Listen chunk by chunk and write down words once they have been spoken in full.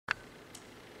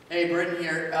Hey, Britton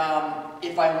here.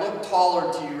 If I look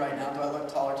taller to you right now, do I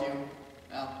look taller to you?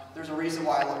 No. There's a reason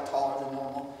why I look taller than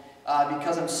normal.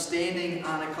 Because I'm standing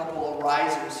on a couple of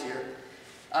risers here.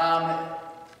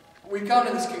 We've come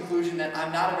to this conclusion that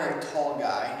I'm not a very tall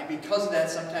guy, and because of that,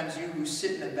 sometimes you who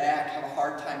sit in the back have a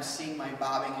hard time seeing my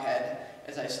bobbing head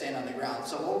as I stand on the ground.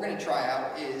 So what we're going to try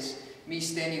out is me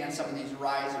standing on some of these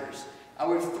risers.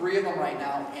 We have 3 of them right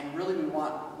now, and really we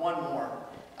want 1 more.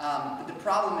 But the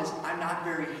problem is I'm not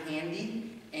very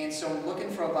handy, and so I'm looking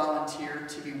for a volunteer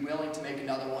to be willing to make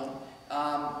another one.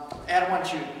 Adam, why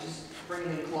don't you just bring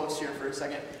me close here for a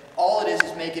second. All it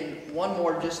is making 1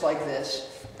 more just like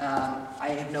this.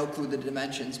 I have no clue the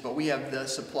dimensions, but we have the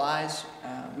supplies,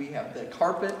 we have the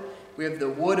carpet, we have the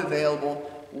wood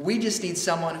available. We just need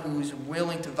someone who's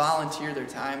willing to volunteer their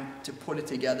time to put it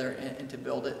together and to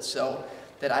build it so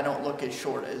that I don't look as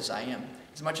short as I am.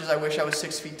 As much as I wish I was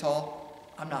 6 feet tall,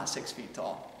 I'm not 6 feet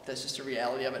tall. That's just the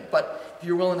reality of it. But if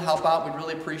you're willing to help out, we'd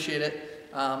really appreciate it.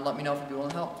 Let me know if you'd be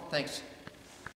willing to help. Thanks.